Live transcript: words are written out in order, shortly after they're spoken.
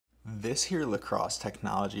This here Crosse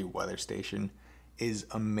technology weather station is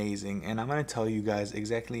amazing, and I'm going to tell you guys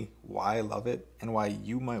exactly why I love it and why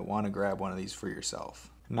you might want to grab one of these for yourself.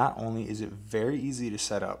 Not only is it very easy to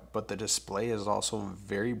set up, but the display is also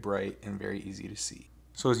very bright and very easy to see.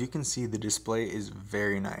 So as you can see, the display is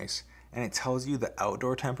very nice, and it tells you the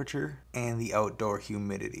outdoor temperature and the outdoor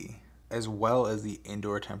humidity, as well as the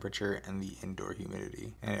indoor temperature and the indoor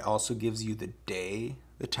humidity. And it also gives you the day,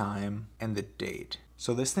 the time, and the date.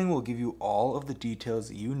 So this thing will give you all of the details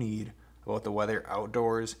that you need about the weather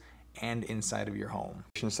outdoors and inside of your home.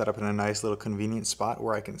 It's set up in a nice little convenient spot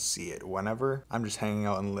where I can see it whenever I'm just hanging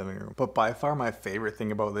out in the living room. But by far my favorite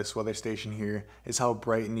thing about this weather station here is how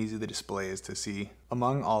bright and easy the display is to see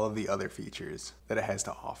among all of the other features that it has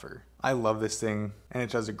to offer. I love this thing, and it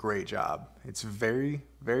does a great job. It's very,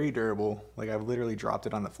 very durable. Like, I've literally dropped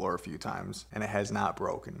it on the floor a few times and it has not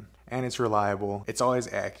broken. And it's reliable. It's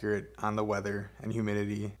always accurate on the weather and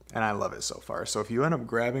humidity, and I love it so far. So if you end up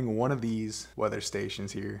grabbing one of these weather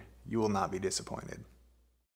stations here, you will not be disappointed.